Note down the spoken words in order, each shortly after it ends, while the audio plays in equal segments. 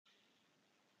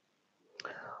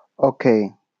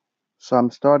Okay, so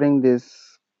I'm starting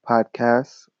this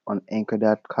podcast on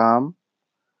anchor.com.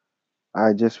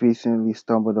 I just recently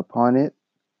stumbled upon it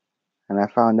and I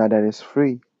found out that it's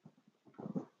free.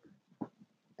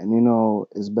 And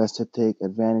it's best to take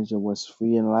advantage of what's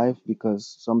free in life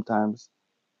because sometimes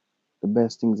the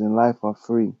best things in life are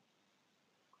free.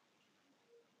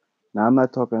 Now, I'm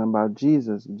not talking about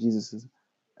Jesus. Jesus is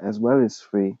as well as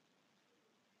free.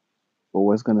 But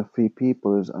what's going to free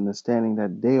people is understanding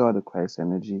that they are the Christ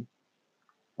energy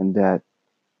and that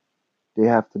they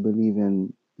have to believe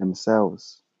in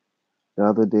themselves. The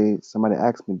other day, somebody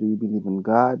asked me, "Do you believe in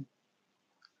God?"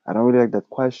 I don't really like that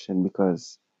question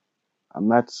because I'm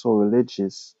not so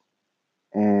religious.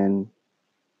 And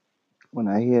when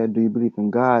I hear, "Do you believe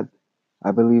in God?"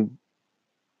 I believe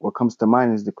what comes to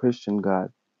mind is the Christian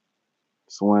God.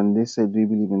 So when they say, "Do you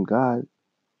believe in God?"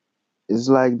 it's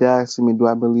like they're asking me, "Do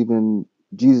I believe in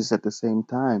Jesus at the same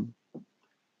time?"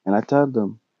 And I tell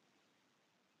them,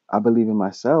 I believe in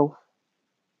myself.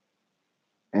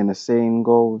 And the saying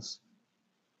goes,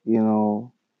 you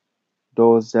know,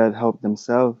 those that help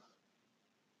themselves,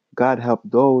 God help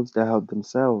those that help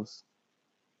themselves.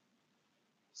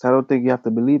 So I don't think you have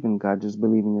to believe in God, just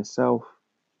believe in yourself,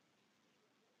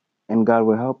 and God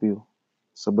will help you.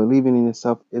 So believing in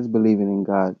yourself is believing in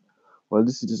God. Well,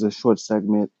 this is just a short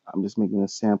segment. I'm just making a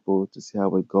sample to see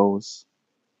how it goes.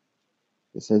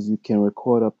 It says you can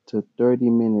record up to 30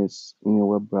 minutes in your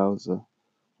web browser.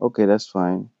 Okay, that's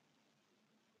fine.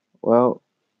 Well,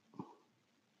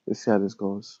 let's see how this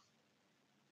goes.